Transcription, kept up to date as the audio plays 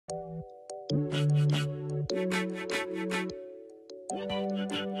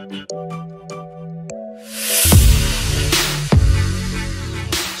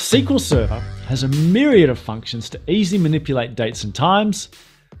SQL Server has a myriad of functions to easily manipulate dates and times.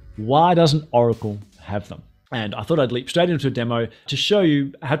 Why doesn't Oracle have them? And I thought I'd leap straight into a demo to show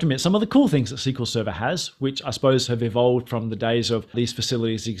you, I have to admit, some of the cool things that SQL Server has, which I suppose have evolved from the days of these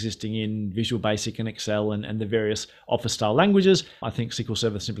facilities existing in Visual Basic and Excel and the various Office style languages. I think SQL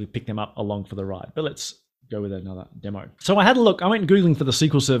Server simply picked them up along for the ride. But let's go with another demo. So I had a look, I went Googling for the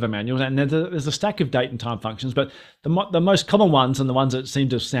SQL Server manual, and there's a stack of date and time functions, but the most common ones and the ones that seemed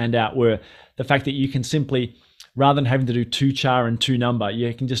to stand out were the fact that you can simply, rather than having to do toChar and toNumber,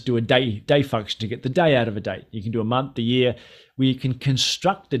 you can just do a day function to get the day out of a date. You can do a month, a year, where you can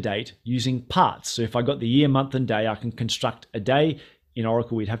construct a date using parts. So if I got the year, month, and day, I can construct a day. In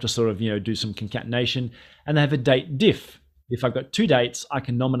Oracle, we'd have to sort of do some concatenation, and they have a date diff. If I've got two dates, I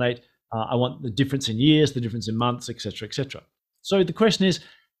can nominate. I want the difference in years, the difference in months, etc., etc. So the question is,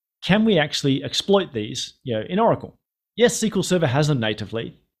 can we actually exploit these, in Oracle? Yes, SQL Server has them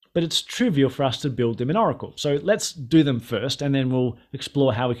natively, but it's trivial for us to build them in Oracle. So let's do them first, and then we'll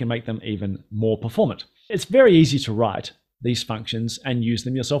explore how we can make them even more performant. It's very easy to write these functions and use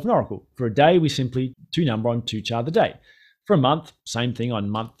them yourself in Oracle. For a day, we simply toNumber on toChar the day. For a month, same thing on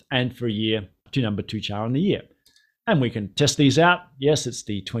month, and for a year, toNumber toChar on the year. And we can test these out. Yes, it's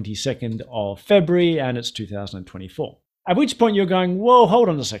the 22nd of February and it's 2024. At which point you're going, whoa, hold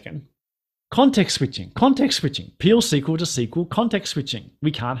on a second. Context switching, PL SQL to SQL context switching.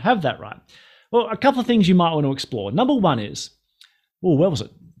 We can't have that, right? Well, a couple of things you might want to explore. Number one is, where was it?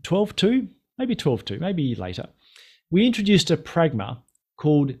 12.2? Maybe 12.2, maybe later. We introduced a pragma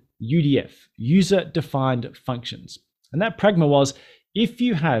called UDF, User Defined Functions. And that pragma was, if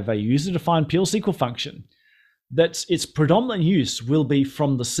you have a user-defined PL SQL function, that its predominant use will be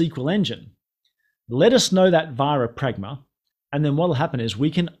from the SQL engine. Let us know that via a pragma, and then what will happen is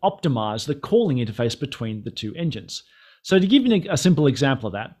we can optimize the calling interface between the two engines. So to give you a simple example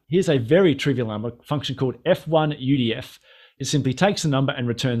of that, here's a very trivial number function called F1 UDF. It simply takes the number and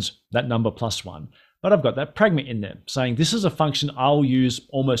returns that number plus one. But I've got that pragma in there saying this is a function I'll use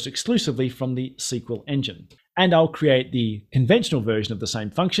almost exclusively from the SQL engine. And I'll create the conventional version of the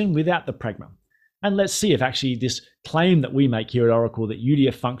same function without the pragma. And let's see if actually this claim that we make here at Oracle that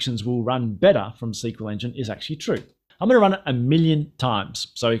UDF functions will run better from SQL Engine is actually true. I'm going to run it 1,000,000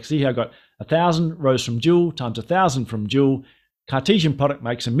 times. So you can see here I've got 1,000 rows from Joule times 1,000 from Joule. Cartesian product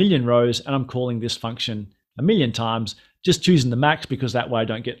makes 1,000,000 rows, and I'm calling this function 1,000,000 times, just choosing the max because that way I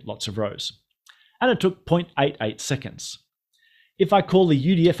don't get lots of rows. And it took 0.88 seconds. If I call the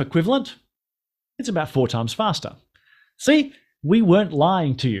UDF equivalent, it's about 4 times faster. See? We weren't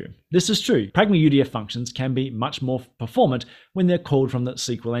lying to you. This is true. Pragma UDF functions can be much more performant when they're called from the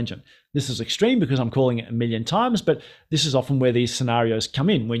SQL engine. This is extreme because I'm calling it 1,000,000 times, but this is often where these scenarios come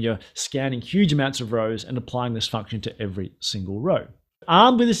in when you're scanning huge amounts of rows and applying this function to every single row.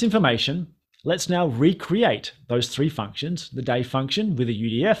 Armed with this information, let's now recreate those 3 functions, the day function with a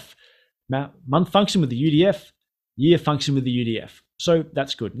UDF, month function with the UDF, year function with the UDF. So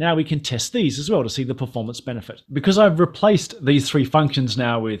that's good. Now we can test these as well to see the performance benefit. Because I've replaced these 3 functions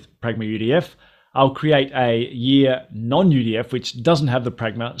now with pragma UDF, I'll create a year non-UDF, which doesn't have the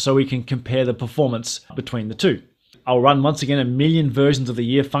pragma, so we can compare the performance between the two. I'll run once again 1,000,000 versions of the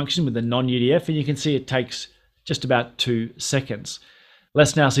year function with the non-UDF, and you can see it takes just about 2 seconds.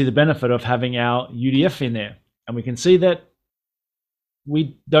 Let's now see the benefit of having our UDF in there. And we can see that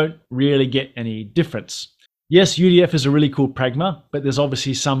we don't really get any difference. Yes, UDF is a really cool pragma, but there's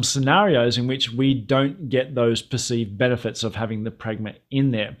obviously some scenarios in which we don't get those perceived benefits of having the pragma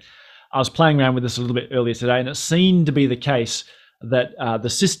in there. I was playing around with this a little bit earlier today, and it seemed to be the case that the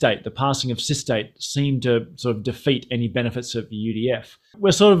sysdate, the passing of sysdate, seemed to sort of defeat any benefits of the UDF.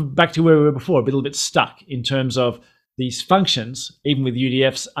 We're sort of back to where we were before, a little bit stuck in terms of these functions, even with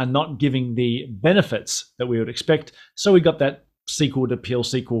UDFs, are not giving the benefits that we would expect. So we got that SQL to PL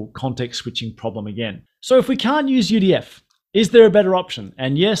SQL context switching problem again. So if we can't use UDF, is there a better option?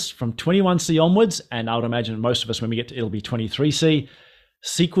 And yes, from 21C onwards, and I would imagine most of us when we get to it'll be 23C,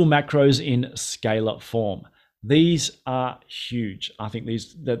 SQL macros in scalar form. These are huge. I think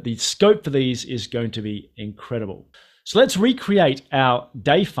the scope for these is going to be incredible. So let's recreate our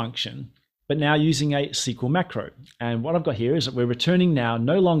day function, but now using a SQL macro. And what I've got here is that we're returning now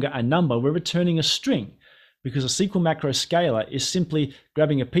no longer a number, we're returning a string. Because a SQL macro scalar is simply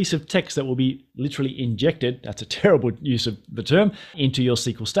grabbing a piece of text that will be literally injected, that's a terrible use of the term, into your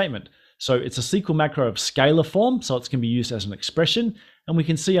SQL statement. So it's a SQL macro of scalar form, so it can be used as an expression. And we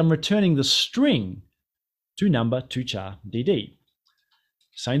can see I'm returning the string toNumber toChar DD.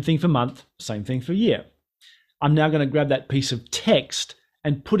 Same thing for month, same thing for year. I'm now going to grab that piece of text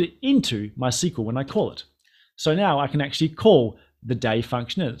and put it into my SQL when I call it. So now I can actually call the day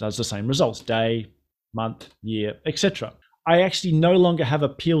function and it does the same results: day, month, year, etc. I actually no longer have a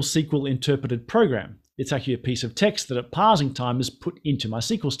pure SQL interpreted program. It's actually a piece of text that at parsing time is put into my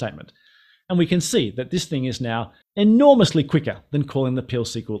SQL statement. And we can see that this thing is now enormously quicker than calling the pure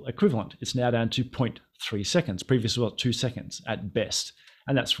SQL equivalent. It's now down to 0.3 seconds. Previously, 2 seconds at best.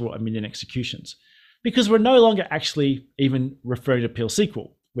 And that's for 1 million executions. Because we're no longer actually even referring to pure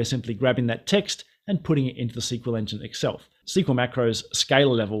SQL. We're simply grabbing that text and putting it into the SQL engine itself. SQL macros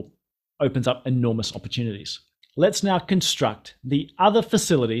scalar level opens up enormous opportunities. Let's now construct the other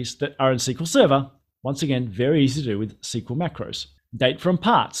facilities that are in SQL Server. Once again, very easy to do with SQL macros. Date from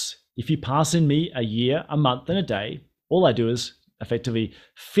parts. If you pass in me a year, a month, and a day, all I do is effectively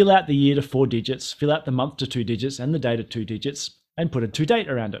fill out the year to 4 digits, fill out the month to 2 digits, and the day to 2 digits, and put a to date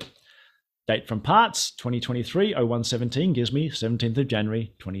around it. Date from parts, 2023-01-17 gives me 17th of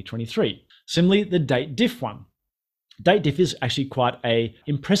January 2023. Similarly, the date diff one. Date diff is actually quite an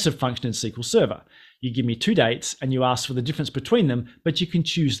impressive function in SQL Server. You give me 2 dates and you ask for the difference between them, but you can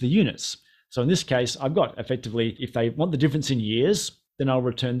choose the units. So in this case, I've got effectively, if they want the difference in years, then I'll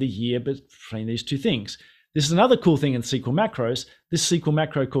return the year between these 2 things. This is another cool thing in SQL macros. This SQL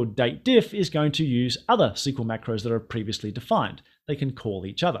macro called date diff is going to use other SQL macros that are previously defined. They can call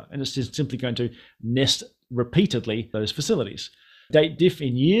each other, and it's just simply going to nest repeatedly those facilities. Date diff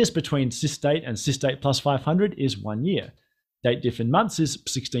in years between sysdate and sysdate plus 500 is 1 year. Date diff in months is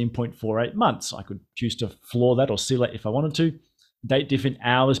 16.48 months. I could choose to floor that or seal it if I wanted to. Date diff in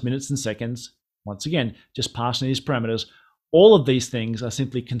hours, minutes, and seconds. Once again, just passing these parameters. All of these things are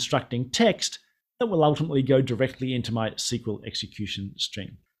simply constructing text that will ultimately go directly into my SQL execution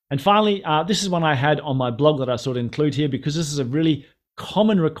stream. And finally, this is one I had on my blog that I sort of include here because this is a really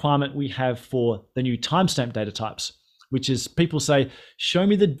common requirement we have for the new timestamp data types, which is people say, show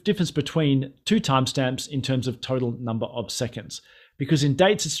me the difference between 2 timestamps in terms of total number of seconds. Because in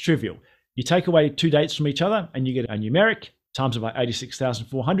dates, it's trivial. You take away 2 dates from each other and you get a numeric, times it by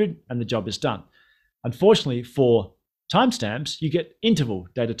 86,400, and the job is done. Unfortunately, for timestamps, you get interval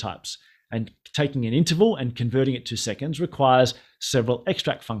data types. And taking an interval and converting it to seconds requires several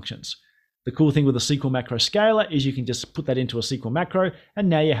extract functions. The cool thing with a SQL macro scaler is you can just put that into a SQL macro, and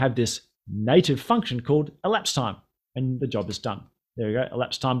now you have this native function called elapsed time, and the job is done. There you go.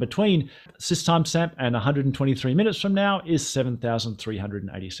 Elapsed time between sys timestamp and 123 minutes from now is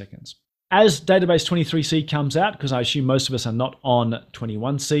 7,380 seconds. As database 23C comes out, because I assume most of us are not on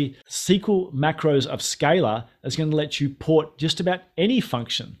 21C, SQL macros of Scalar is going to let you port just about any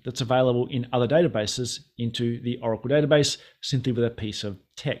function that's available in other databases into the Oracle database simply with a piece of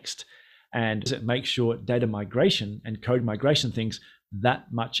text. And it makes your data migration and code migration things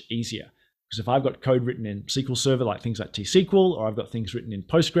that much easier. Because if I've got code written in SQL Server, like things like T-SQL, or I've got things written in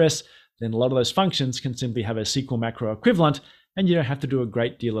Postgres, then a lot of those functions can simply have a SQL macro equivalent, and you don't have to do a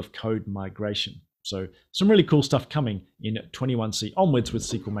great deal of code migration. So some really cool stuff coming in 21C onwards with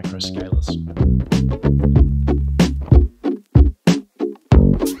SQL macro scalars.